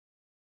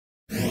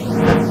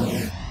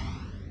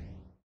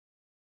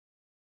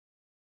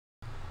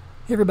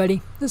Hey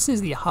everybody, this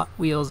is the Hot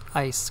Wheels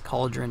Ice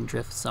Cauldron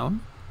Drift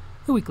Zone.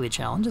 The weekly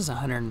challenge is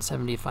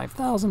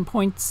 175,000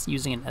 points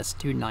using an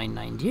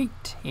S2998.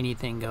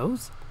 Anything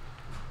goes.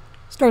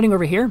 Starting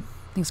over here,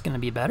 I think it's going to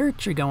be better.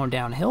 You're going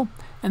downhill,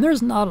 and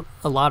there's not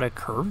a lot of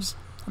curves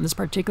on this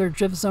particular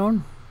drift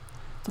zone.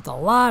 So it's a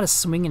lot of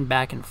swinging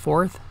back and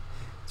forth.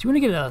 So you want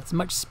to get as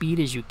much speed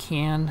as you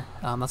can.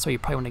 That's why you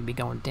probably want to be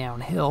going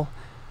downhill.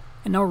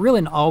 And now really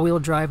an all-wheel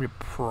drive would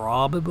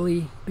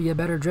probably be a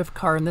better drift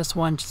car in this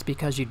one, just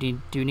because you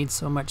do need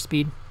so much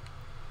speed.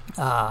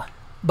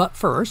 But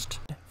first,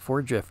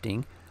 for drifting,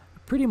 you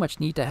pretty much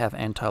need to have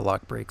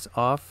anti-lock brakes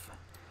off,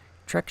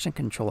 traction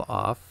control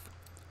off,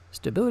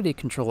 stability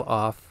control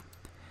off,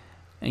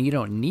 and you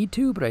don't need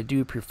to, but I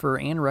do prefer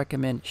and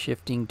recommend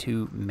shifting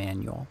to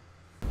manual.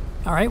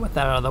 Alright, with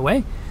that out of the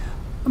way,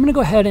 I'm going to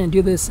go ahead and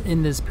do this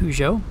in this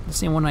Peugeot, the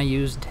same one I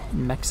used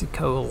in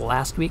Mexico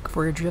last week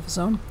for a drift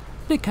zone.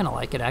 I did kind of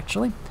like it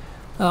actually.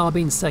 I'll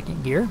be in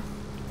second gear.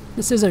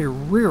 This is a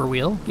rear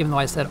wheel, even though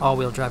I said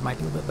all-wheel drive might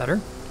be a little bit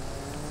better.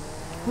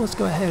 Let's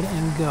go ahead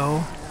and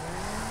go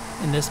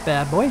in this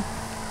bad boy.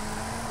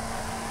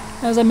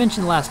 As I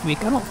mentioned last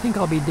week, I don't think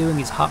I'll be doing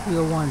these Hot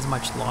Wheel ones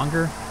much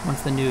longer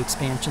once the new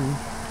expansion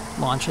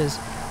launches.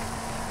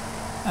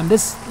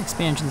 This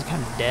expansion is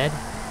kind of dead.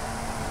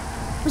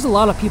 There's a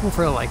lot of people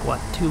for like,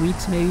 what, 2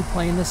 weeks maybe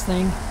playing this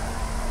thing,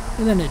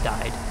 and then it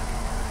died.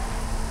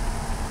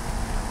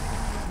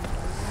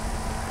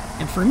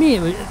 And for me,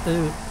 it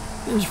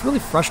was really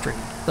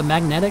frustrating. The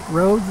magnetic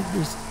road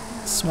just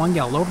swung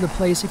you all over the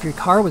place. If your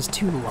car was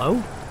too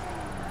low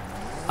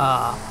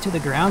to the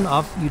ground,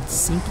 you'd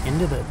sink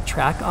into the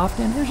track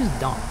often. It was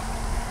just dumb.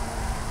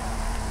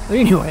 But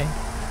anyway,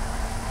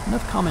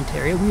 enough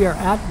commentary. We are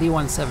at the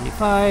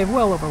 175,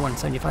 well over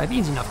 175.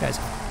 Easy enough, guys.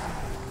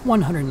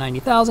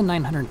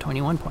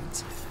 190,921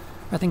 points.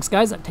 Alright, thanks,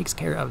 guys. That takes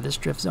care of this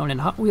drift zone in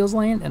Hot Wheels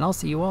land, and I'll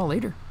see you all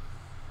later.